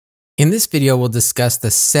In this video, we'll discuss the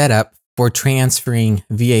setup for transferring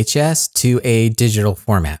VHS to a digital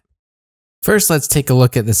format. First, let's take a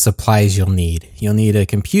look at the supplies you'll need. You'll need a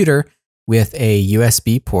computer with a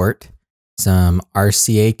USB port, some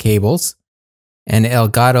RCA cables, an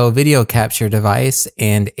Elgato video capture device,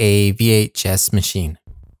 and a VHS machine.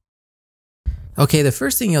 Okay, the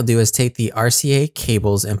first thing you'll do is take the RCA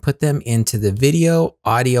cables and put them into the video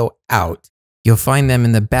audio out. You'll find them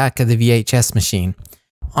in the back of the VHS machine.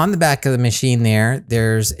 On the back of the machine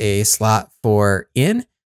there's a slot for in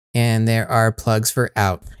and there are plugs for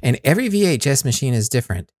out. And every VHS machine is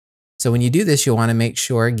different. So when you do this, you'll want to make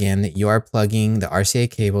sure again that you are plugging the RCA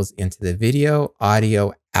cables into the video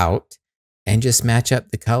audio out and just match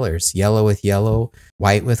up the colors, yellow with yellow,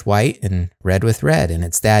 white with white, and red with red, and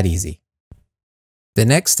it's that easy. The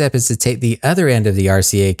next step is to take the other end of the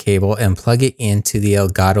RCA cable and plug it into the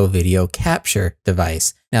Elgato Video Capture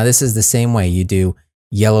device. Now this is the same way. You do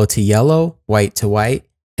yellow to yellow, white to white,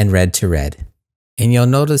 and red to red. And you'll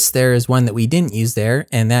notice there is one that we didn't use there,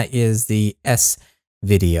 and that is the S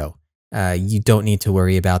video. You don't need to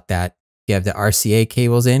worry about that. If you have the RCA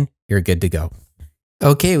cables in, you're good to go.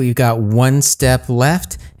 Okay, we've got one step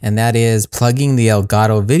left, and that is plugging the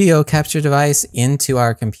Elgato Video Capture device into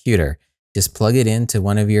our computer. Just plug it into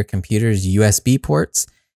one of your computer's USB ports.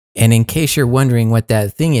 And in case you're wondering what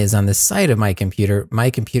that thing is on the side of my computer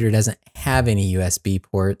doesn't have any USB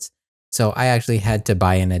ports. So I actually had to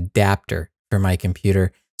buy an adapter for my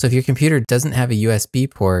computer. So if your computer doesn't have a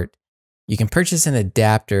USB port, you can purchase an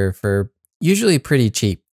adapter for usually pretty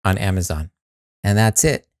cheap on Amazon. And that's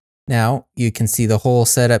it. Now you can see the whole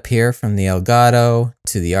setup here from the Elgato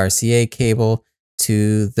to the RCA cable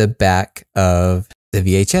to the back of the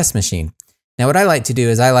VHS machine. Now what I like to do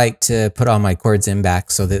is I like to put all my cords in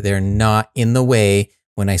back so that they're not in the way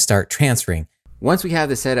when I start transferring. Once we have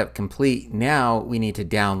the setup complete, now we need to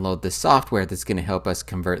download the software that's going to help us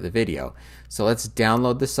convert the video. So let's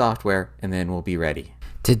download the software and then we'll be ready.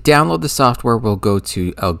 To download the software, we'll go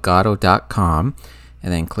to elgato.com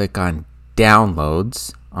and then click on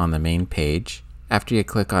Downloads on the main page. After you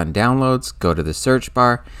click on Downloads, go to the search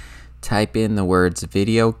bar, type in the words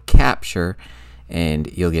Video Capture,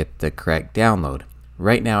 and you'll get the correct download.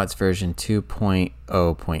 Right now it's version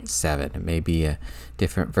 2.0.7. It may be a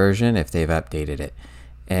different version if they've updated it.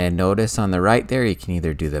 And notice on the right there, you can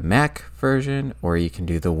either do the Mac version or you can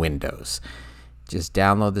do the Windows. Just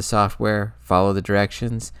download the software, follow the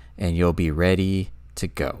directions, and you'll be ready to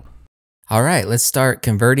go. All right, let's start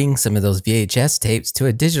converting some of those VHS tapes to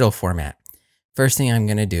a digital format. First thing I'm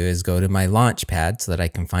gonna do is go to my launch pad so that I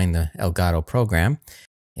can find the Elgato program.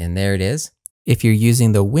 And there it is. If you're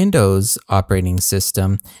using the Windows operating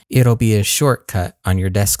system, it'll be a shortcut on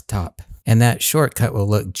your desktop. And that shortcut will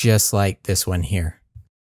look just like this one here.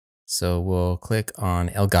 So we'll click on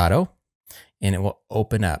Elgato and it will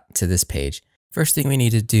open up to this page. First thing we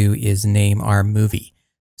need to do is name our movie.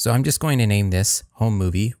 So I'm just going to name this Home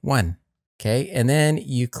Movie 1. Okay, and then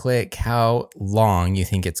you click how long you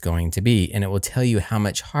think it's going to be, and it will tell you how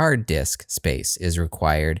much hard disk space is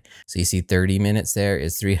required. So you see 30 minutes there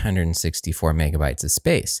is 364 megabytes of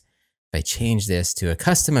space. If I change this to a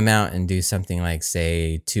custom amount and do something like,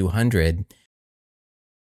 say, 200,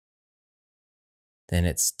 then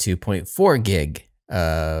it's 2.4 gig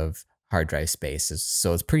of hard drive space.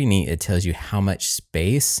 So it's pretty neat. It tells you how much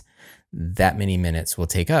space that many minutes will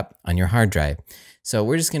take up on your hard drive. So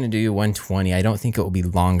we're just going to do 120. I don't think it will be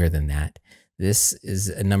longer than that. This is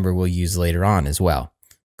a number we'll use later on as well.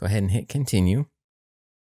 Go ahead and hit continue.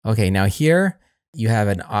 Okay, now here you have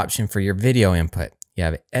an option for your video input. You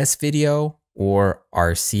have S video or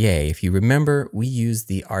RCA. If you remember, we use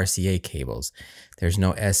the RCA cables. There's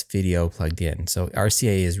no S video plugged in. So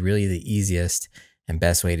RCA is really the easiest and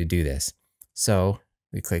best way to do this. So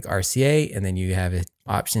we click RCA and then you have an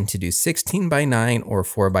option to do 16:9 or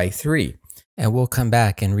 4:3. And we'll come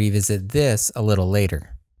back and revisit this a little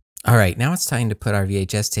later. All right, now it's time to put our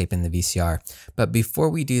VHS tape in the VCR. But before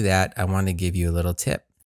we do that, I want to give you a little tip.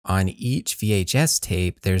 On each VHS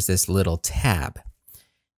tape, there's this little tab.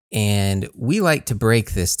 And we like to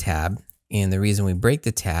break this tab. And the reason we break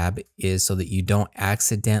the tab is so that you don't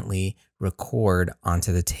accidentally record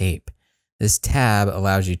onto the tape. This tab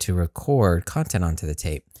allows you to record content onto the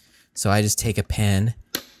tape. So I just take a pen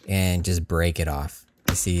and just break it off.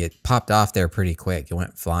 You see it popped off there pretty quick. It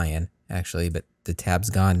went flying actually, but the tab's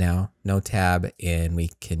gone now. No tab, and we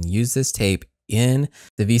can use this tape in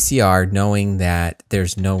the VCR knowing that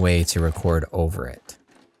there's no way to record over it.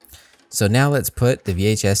 So now let's put the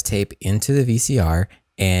VHS tape into the VCR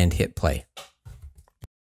and hit play.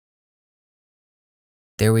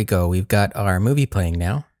 There we go. We've got our movie playing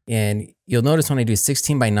now. And you'll notice when I do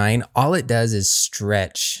 16 by 9, all it does is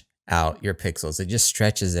stretch out your pixels. It just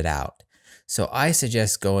stretches it out. So I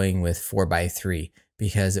suggest going with 4 by 3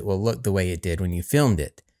 because it will look the way it did when you filmed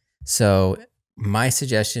it. So my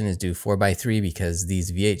suggestion is do 4 by 3 because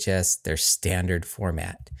these VHS, they're standard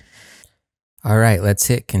format. All right, let's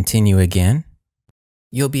hit continue again.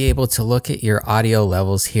 You'll be able to look at your audio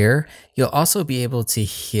levels here. You'll also be able to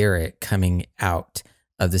hear it coming out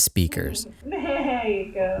of the speakers. There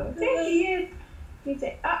you go. There he is. You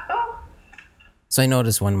say, uh-oh. So I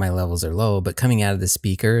notice one of my levels are low, but coming out of the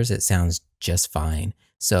speakers, it sounds just fine.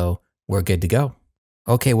 So we're good to go.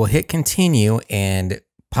 Okay, we'll hit continue and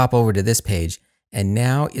pop over to this page. And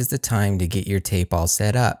now is the time to get your tape all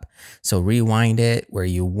set up. So rewind it where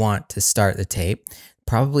you want to start the tape,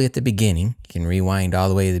 probably at the beginning. You can rewind all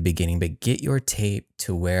the way to the beginning, but get your tape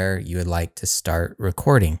to where you would like to start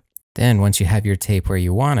recording. Then once you have your tape where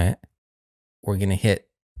you want it, we're gonna hit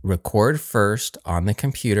record first on the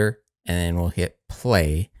computer, and then we'll hit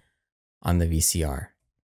play on the VCR.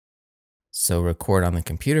 So record on the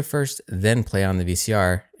computer first, then play on the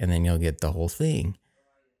VCR, and then you'll get the whole thing.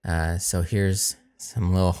 So here's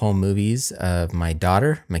some little home movies of my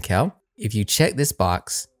daughter, Mikkel. If you check this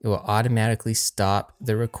box, it will automatically stop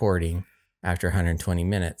the recording after 120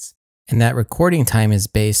 minutes. And that recording time is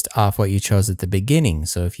based off what you chose at the beginning.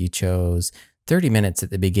 So if you chose 30 minutes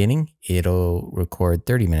at the beginning, it'll record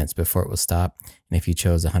 30 minutes before it will stop. And if you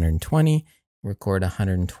chose 120, record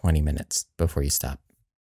 120 minutes before you stop.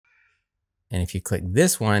 And if you click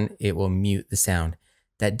this one, it will mute the sound.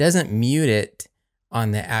 That doesn't mute it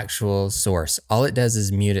on the actual source. All it does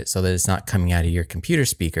is mute it so that it's not coming out of your computer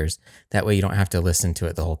speakers. That way you don't have to listen to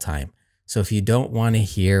it the whole time. So if you don't want to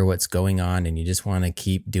hear what's going on and you just want to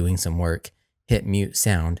keep doing some work, hit mute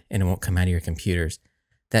sound and it won't come out of your computers.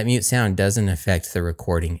 That mute sound doesn't affect the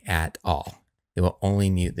recording at all. It will only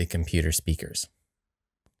mute the computer speakers.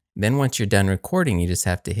 Then once you're done recording, you just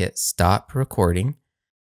have to hit stop recording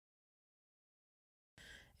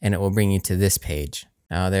and it will bring you to this page.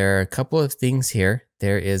 Now there are a couple of things here.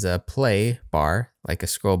 There is a play bar, like a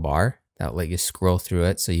scroll bar, that'll let you scroll through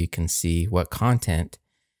it so you can see what content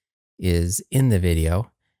is in the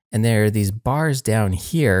video. And there are these bars down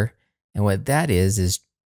here, and what that is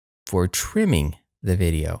for trimming the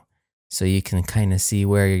video. So you can kind of see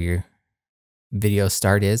where your video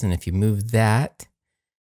start is, and if you move that,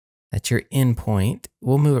 that's your end point.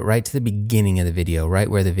 We'll move it right to the beginning of the video, right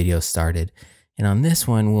where the video started. And on this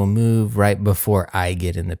one, we'll move right before I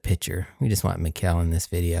get in the picture. We just want Mikkel in this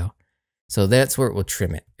video. So that's where it will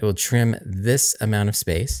trim it. It will trim this amount of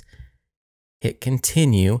space. Hit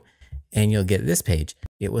continue, and you'll get this page.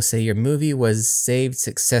 It will say your movie was saved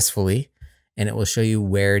successfully, and it will show you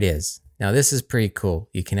where it is. Now this is pretty cool.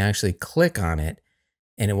 You can actually click on it,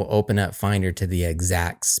 and it will open up Finder to the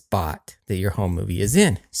exact spot that your home movie is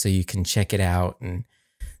in. So you can check it out and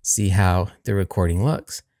see how the recording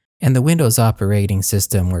looks. And the Windows operating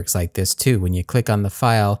system works like this too. When you click on the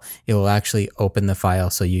file, it will actually open the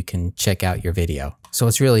file so you can check out your video. So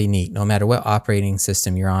it's really neat. No matter what operating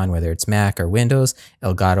system you're on, whether it's Mac or Windows,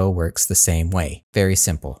 Elgato works the same way. Very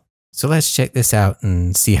simple. So let's check this out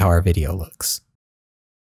and see how our video looks.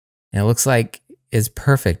 And it looks like it's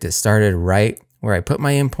perfect. It started right where I put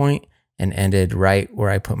my in point and ended right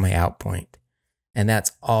where I put my out point. And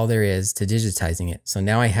that's all there is to digitizing it. So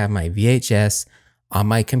now I have my VHS on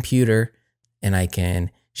my computer and I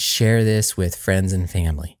can share this with friends and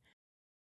family.